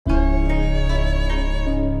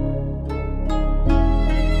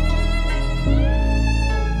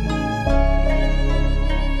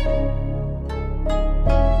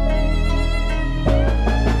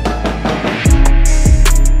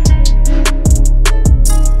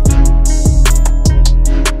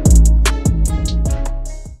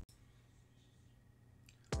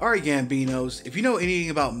Alright Gambinos, if you know anything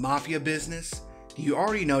about mafia business, you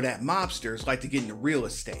already know that mobsters like to get into real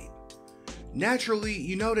estate. Naturally,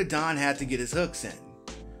 you know that Don had to get his hooks in.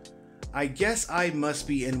 I guess I must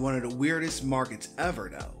be in one of the weirdest markets ever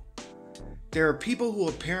though. There are people who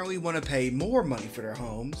apparently want to pay more money for their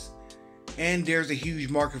homes, and there's a huge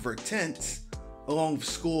market for tents, along with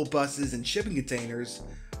school buses and shipping containers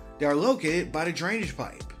that are located by the drainage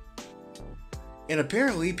pipe. And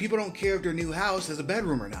apparently, people don't care if their new house has a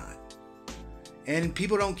bedroom or not. And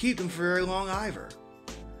people don't keep them for very long either.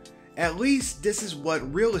 At least, this is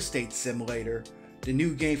what Real Estate Simulator, the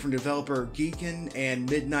new game from developer Geekin and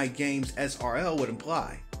Midnight Games SRL would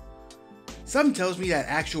imply. Something tells me that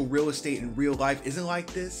actual real estate in real life isn't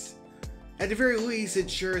like this. At the very least,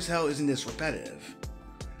 it sure as hell isn't this repetitive.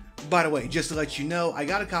 By the way, just to let you know, I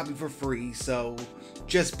got a copy for free, so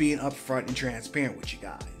just being upfront and transparent with you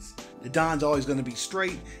guys. The Don's always going to be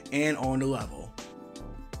straight and on the level.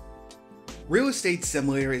 Real Estate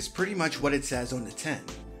Simulator is pretty much what it says on the tin.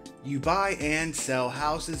 You buy and sell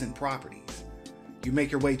houses and properties. You make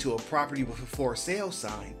your way to a property with a for sale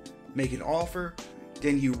sign, make an offer,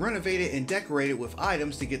 then you renovate it and decorate it with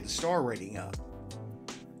items to get the star rating up.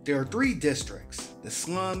 There are 3 districts: the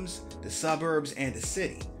slums, the suburbs, and the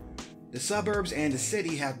city. The suburbs and the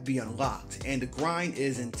city have to be unlocked, and the grind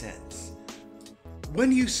is intense.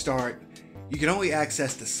 When you start, you can only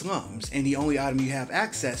access the slums, and the only item you have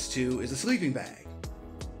access to is a sleeping bag.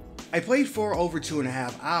 I played for over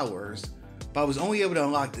 2.5 hours, but I was only able to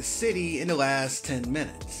unlock the city in the last 10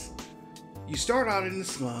 minutes. You start out in the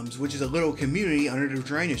slums, which is a little community under the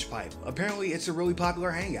drainage pipe. Apparently it's a really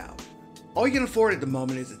popular hangout. All you can afford at the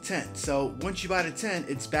moment is a tent, so once you buy the tent,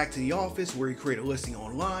 it's back to the office where you create a listing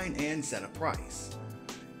online and set a price.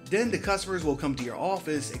 Then the customers will come to your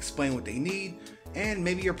office, explain what they need, and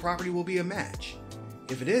maybe your property will be a match.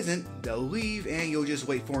 If it isn't, they'll leave and you'll just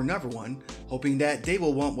wait for another one, hoping that they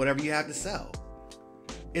will want whatever you have to sell.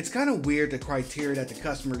 It's kind of weird the criteria that the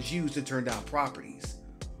customers use to turn down properties.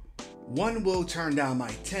 One will turn down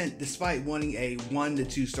my tent despite wanting a 1 to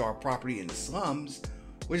 2 star property in the slums,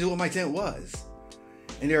 which is what my tent was.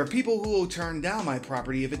 And there are people who will turn down my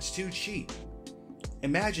property if it's too cheap.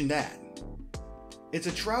 Imagine that. It's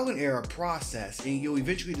a trial and error process, and you'll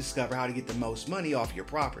eventually discover how to get the most money off your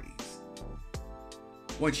properties.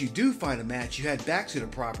 Once you do find a match, you head back to the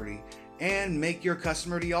property and make your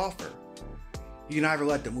customer the offer. You can either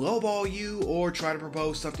let them lowball you or try to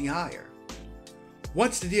propose something higher.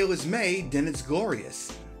 Once the deal is made, then it's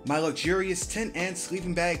glorious. My luxurious tent and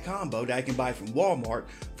sleeping bag combo that I can buy from Walmart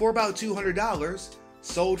for about $200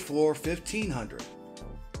 sold for $1,500.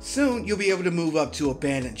 Soon, you'll be able to move up to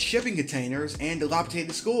abandoned shipping containers and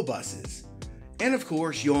dilapidated school buses. And of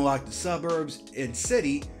course, you'll unlock the suburbs and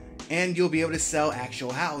city, and you'll be able to sell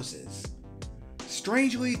actual houses.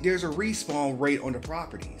 Strangely, there's a respawn rate on the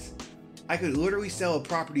properties. I could literally sell a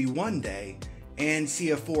property one day and see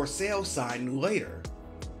a for sale sign later.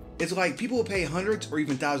 It's like people will pay hundreds or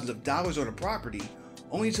even thousands of dollars on a property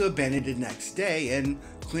only to abandon it the next day and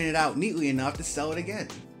clean it out neatly enough to sell it again.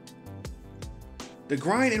 The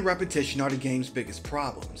grind and repetition are the game's biggest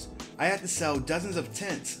problems. I had to sell dozens of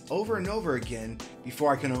tents over and over again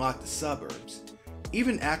before I could unlock the suburbs.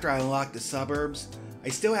 Even after I unlocked the suburbs, I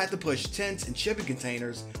still had to push tents and shipping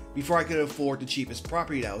containers before I could afford the cheapest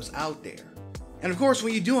property that was out there. And of course,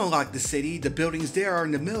 when you do unlock the city, the buildings there are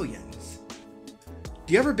in the millions.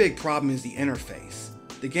 The other big problem is the interface.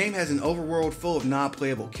 The game has an overworld full of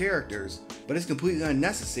non-playable characters, but it's completely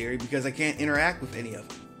unnecessary because I can't interact with any of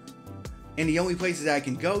them. And the only places I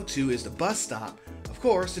can go to is the bus stop, of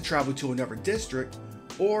course, to travel to another district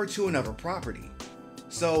or to another property.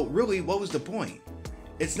 So really, what was the point?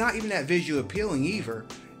 It's not even that visually appealing either,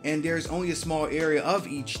 and there's only a small area of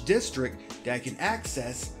each district that I can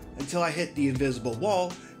access until I hit the invisible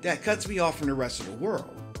wall that cuts me off from the rest of the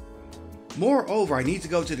world. Moreover, I need to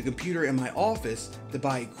go to the computer in my office to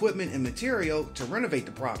buy equipment and material to renovate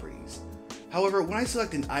the properties. However, when I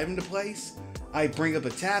select an item to place, I bring up a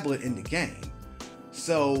tablet in the game.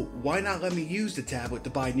 So why not let me use the tablet to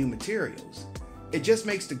buy new materials? It just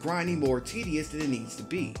makes the grinding more tedious than it needs to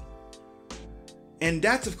be. And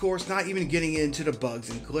that's of course not even getting into the bugs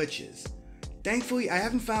and glitches. Thankfully, I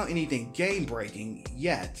haven't found anything game breaking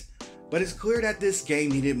yet, but it's clear that this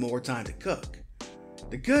game needed more time to cook.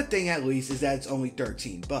 The good thing at least is that it's only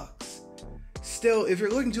 13 bucks. Still, if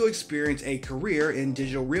you're looking to experience a career in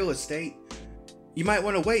digital real estate, you might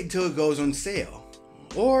want to wait until it goes on sale.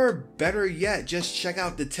 Or better yet, just check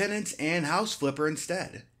out the Tenants and House Flipper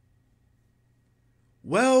instead.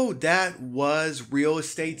 Well, that was Real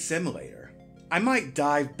Estate Simulator. I might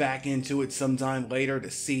dive back into it sometime later to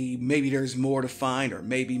see maybe there's more to find or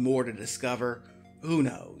maybe more to discover. Who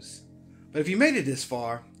knows? But if you made it this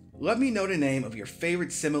far, let me know the name of your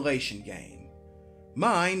favorite simulation game.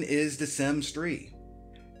 Mine is The Sims 3.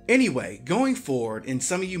 Anyway, going forward, and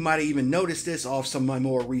some of you might have even noticed this off some of my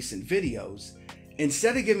more recent videos,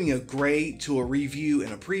 instead of giving a grade to a review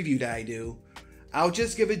and a preview that I do, I'll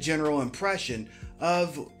just give a general impression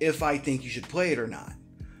of if I think you should play it or not.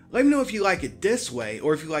 Let me know if you like it this way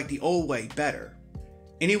or if you like the old way better.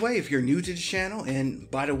 Anyway, if you're new to the channel,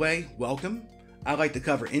 and by the way, welcome, I like to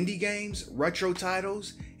cover indie games, retro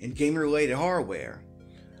titles, and gaming-related hardware.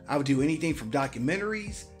 I would do anything from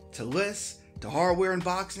documentaries, to lists, to hardware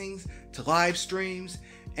unboxings, to live streams,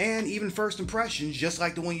 and even first impressions just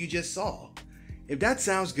like the one you just saw. If that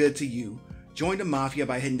sounds good to you, join the Mafia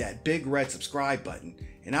by hitting that big red subscribe button,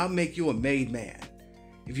 and I'll make you a made man.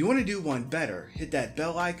 If you want to do one better, hit that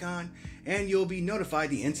bell icon, and you'll be notified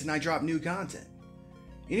the instant I drop new content.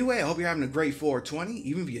 Anyway, I hope you're having a great 420,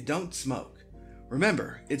 even if you don't smoke.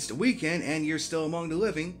 Remember, it's the weekend and you're still among the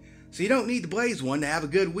living, so you don't need to blaze one to have a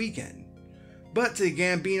good weekend. But to the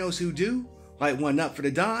Gambinos who do, light one up for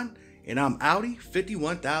the Don, and I'm Audi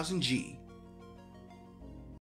 51,000G.